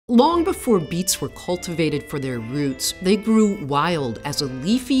Long before beets were cultivated for their roots, they grew wild as a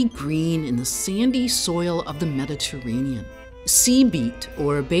leafy green in the sandy soil of the Mediterranean. Sea beet,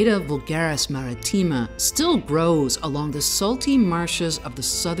 or Beta vulgaris maritima, still grows along the salty marshes of the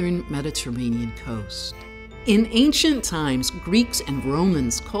southern Mediterranean coast. In ancient times, Greeks and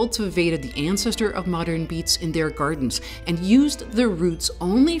Romans cultivated the ancestor of modern beets in their gardens and used their roots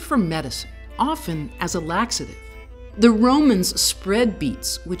only for medicine, often as a laxative. The Romans spread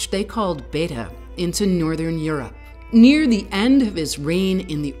beets, which they called beta, into northern Europe. Near the end of his reign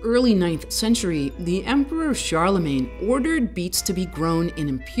in the early 9th century, the Emperor Charlemagne ordered beets to be grown in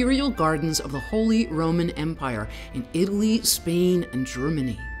imperial gardens of the Holy Roman Empire in Italy, Spain, and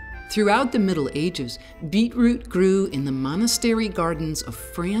Germany. Throughout the Middle Ages, beetroot grew in the monastery gardens of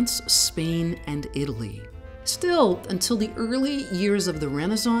France, Spain, and Italy. Still, until the early years of the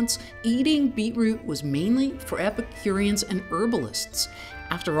Renaissance, eating beetroot was mainly for Epicureans and herbalists.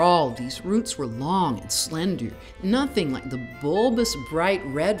 After all, these roots were long and slender, nothing like the bulbous, bright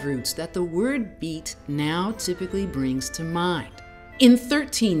red roots that the word beet now typically brings to mind. In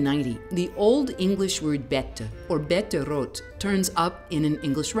 1390, the Old English word bete, or beterot, turns up in an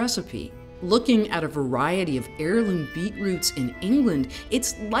English recipe. Looking at a variety of heirloom beetroots in England,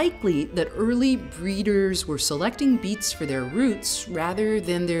 it's likely that early breeders were selecting beets for their roots rather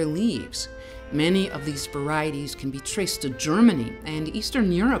than their leaves. Many of these varieties can be traced to Germany and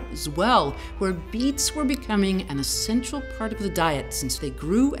Eastern Europe as well, where beets were becoming an essential part of the diet since they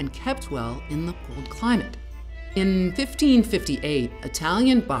grew and kept well in the cold climate. In 1558,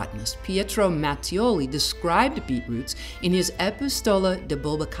 Italian botanist Pietro Mattioli described beetroots in his Epistola de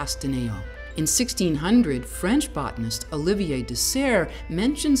Bulba Castaneo. In 1600, French botanist Olivier de Serres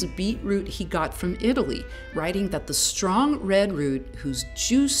mentions beetroot he got from Italy, writing that the strong red root, whose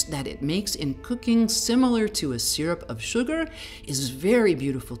juice that it makes in cooking similar to a syrup of sugar, is very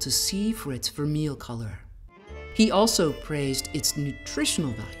beautiful to see for its vermeil color. He also praised its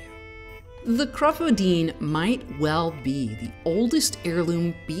nutritional value. The Crapaudine might well be the oldest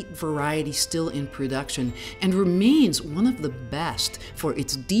heirloom beet variety still in production and remains one of the best for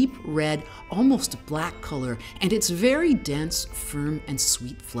its deep red, almost black color and its very dense, firm, and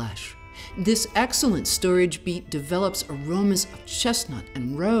sweet flesh. This excellent storage beet develops aromas of chestnut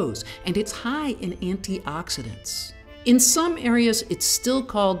and rose, and it's high in antioxidants. In some areas, it's still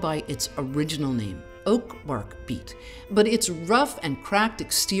called by its original name, oak bark beet, but its rough and cracked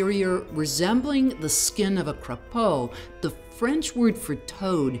exterior, resembling the skin of a crapaud, the French word for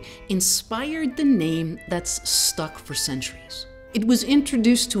toad, inspired the name that's stuck for centuries. It was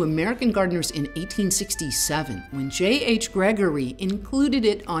introduced to American gardeners in 1867 when J.H. Gregory included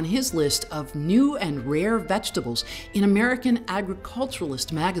it on his list of new and rare vegetables in American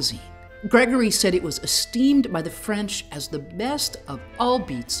Agriculturalist magazine. Gregory said it was esteemed by the French as the best of all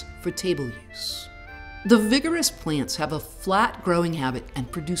beets for table use. The vigorous plants have a flat growing habit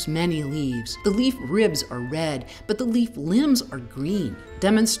and produce many leaves. The leaf ribs are red, but the leaf limbs are green,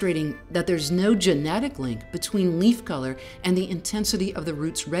 demonstrating that there's no genetic link between leaf color and the intensity of the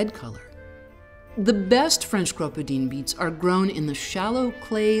root's red color. The best French Crapaudine beets are grown in the shallow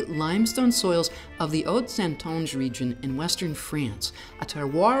clay limestone soils of the Haute-Saintonge region in western France, a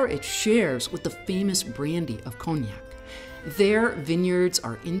terroir it shares with the famous brandy of Cognac. Their vineyards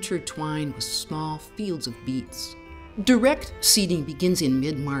are intertwined with small fields of beets. Direct seeding begins in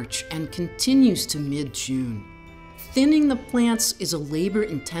mid-March and continues to mid-June. Thinning the plants is a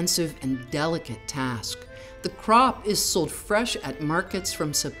labor-intensive and delicate task. The crop is sold fresh at markets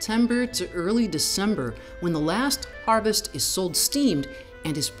from September to early December, when the last harvest is sold steamed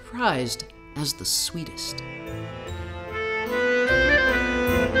and is prized as the sweetest.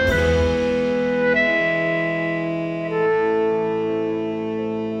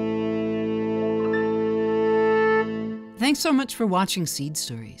 Thanks so much for watching Seed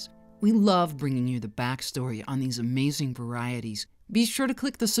Stories. We love bringing you the backstory on these amazing varieties. Be sure to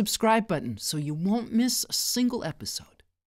click the subscribe button so you won't miss a single episode.